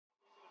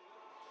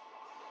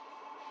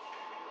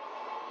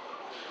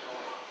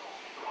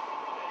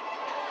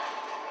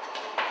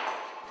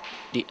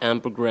The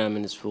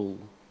ampergram is full.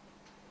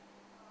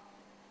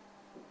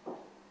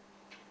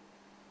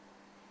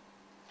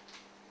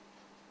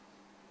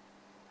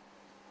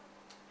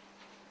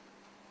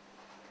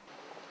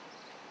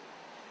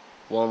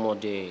 One more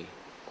day.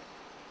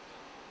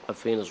 I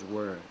finish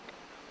work.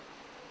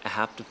 I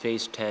have to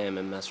face time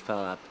and mess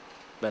up,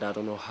 but I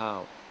don't know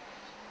how.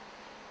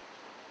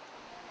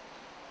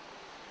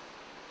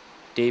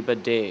 Day by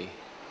day,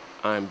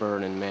 I'm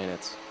burning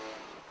minutes.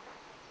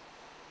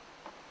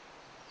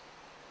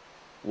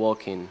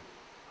 Walking,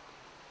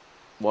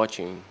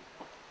 watching,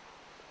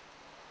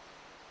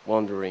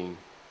 wandering,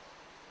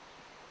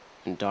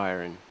 and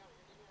tiring.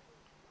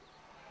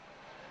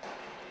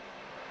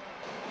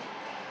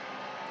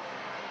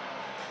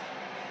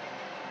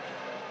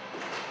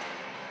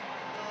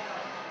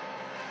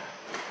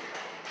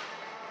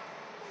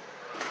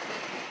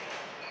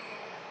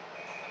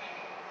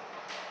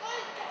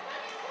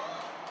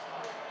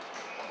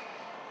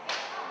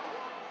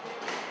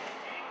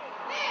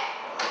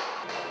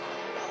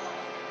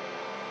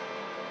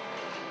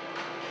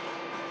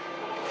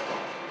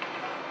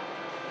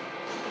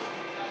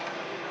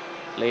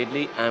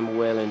 Lately, I'm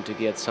willing to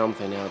get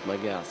something out my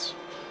guts.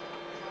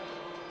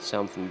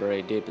 Something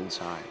very deep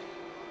inside.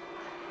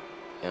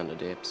 And the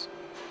depths.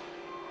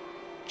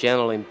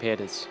 Gentle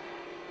impetus,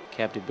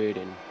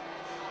 captivating.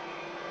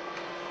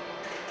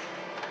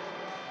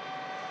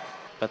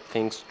 But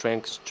things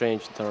take a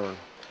strange turn.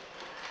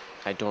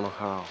 I don't know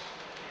how.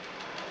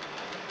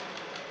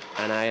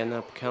 And I end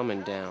up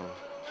coming down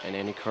in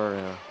any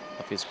corner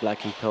of this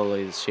black and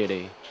pillaged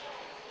city,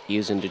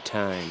 using the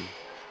time,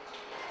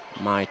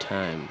 my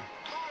time.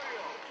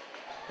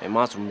 I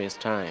must miss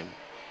time,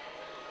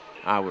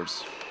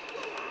 hours,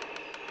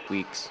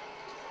 weeks,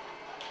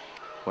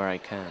 where I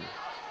can,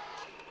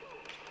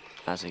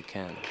 as I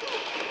can.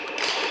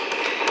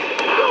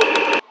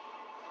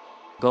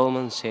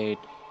 Goldman said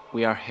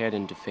we are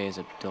heading to face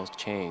up those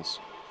chains.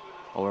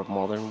 Our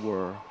modern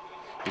world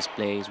is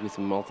placed with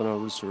emotional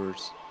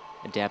resources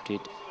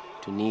adapted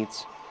to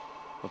needs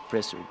of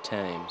present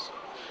times.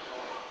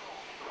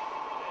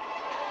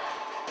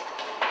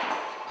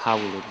 How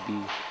will it be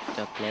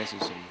that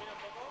Pleistocene?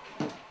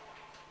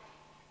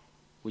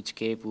 Which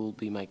cave will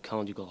be my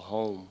conjugal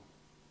home?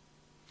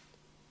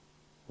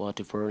 What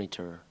the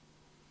furniture?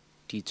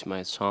 Teach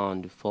my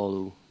son to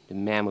follow the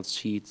mammoth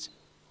sheets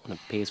on a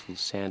peaceful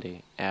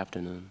Sunday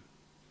afternoon.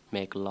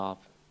 Make love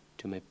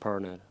to my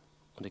partner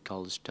on the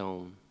cold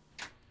stone.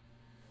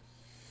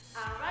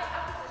 Right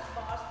after the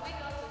sports, we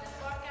go to the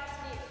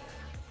forecast news.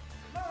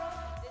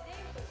 Tomorrow, the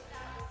day will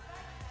start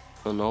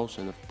with bright An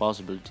ocean of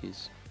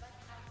possibilities,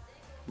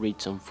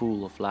 rich and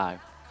full of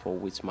life, for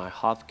which my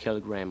half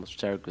kilogram of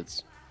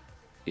circuits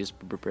is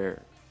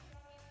prepared.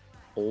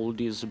 All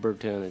these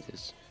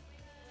opportunities,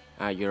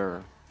 I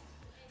yearn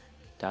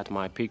that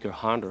my picker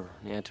hunter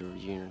enter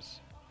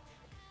genus,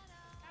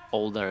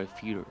 all that I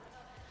fear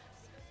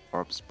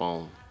or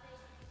postpone.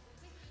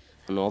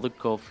 Another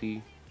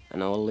coffee,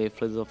 another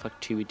leaflet of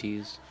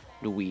activities,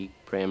 the week,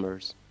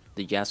 primers,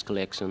 the jazz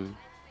collection,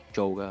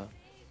 yoga,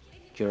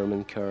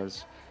 German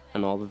cars,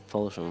 and all the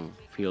fashion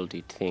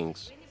fieldy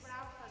things.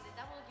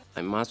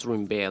 I must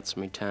reinvest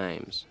my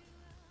times,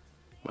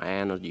 my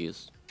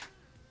energies,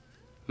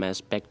 my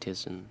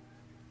expectation,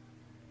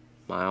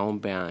 my own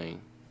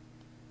being,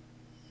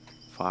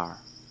 far,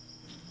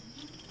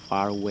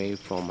 far away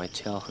from my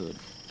childhood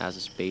as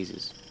a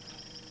species.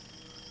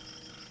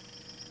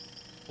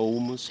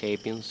 Homo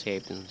sapiens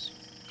sapiens.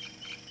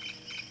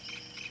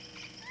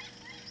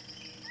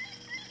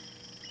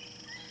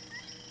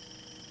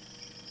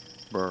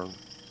 Burn,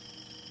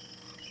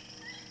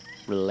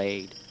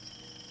 relate,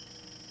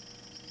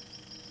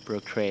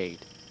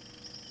 procreate.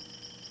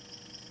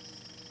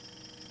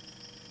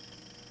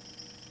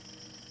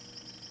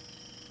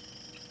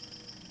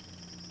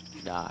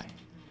 Die,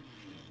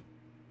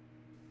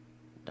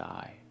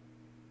 die.